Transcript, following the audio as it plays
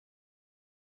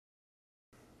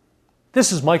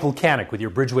This is Michael Canuck with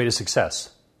your Bridgeway to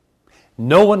Success.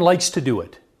 No one likes to do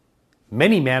it.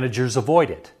 Many managers avoid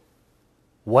it.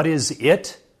 What is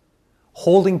it?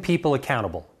 Holding people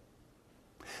accountable.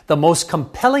 The most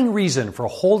compelling reason for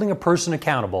holding a person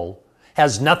accountable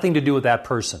has nothing to do with that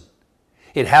person.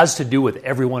 It has to do with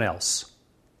everyone else.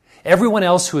 Everyone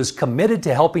else who is committed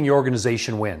to helping your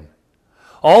organization win.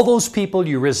 All those people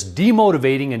you risk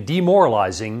demotivating and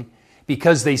demoralizing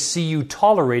because they see you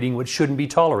tolerating what shouldn't be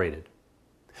tolerated.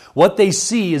 What they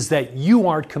see is that you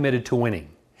aren't committed to winning,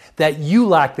 that you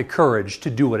lack the courage to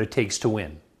do what it takes to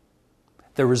win.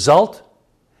 The result?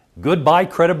 Goodbye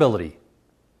credibility.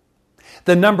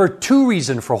 The number 2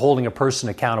 reason for holding a person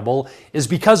accountable is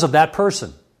because of that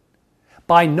person.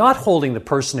 By not holding the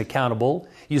person accountable,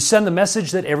 you send the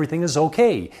message that everything is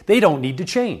okay. They don't need to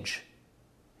change.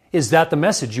 Is that the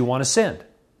message you want to send?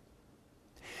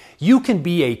 You can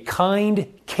be a kind,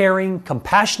 caring,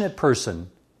 compassionate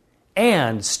person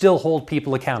and still hold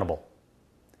people accountable.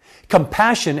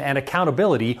 Compassion and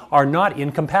accountability are not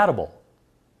incompatible.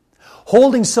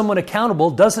 Holding someone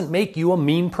accountable doesn't make you a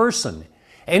mean person,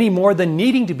 any more than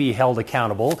needing to be held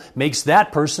accountable makes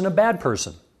that person a bad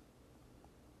person.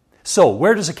 So,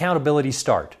 where does accountability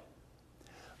start?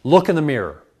 Look in the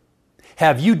mirror.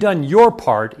 Have you done your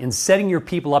part in setting your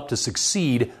people up to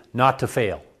succeed, not to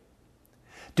fail?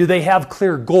 Do they have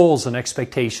clear goals and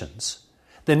expectations?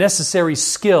 The necessary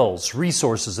skills,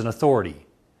 resources, and authority?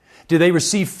 Do they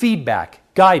receive feedback,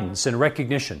 guidance, and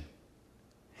recognition?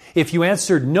 If you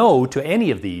answered no to any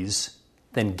of these,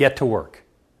 then get to work.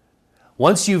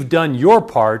 Once you've done your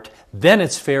part, then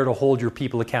it's fair to hold your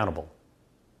people accountable.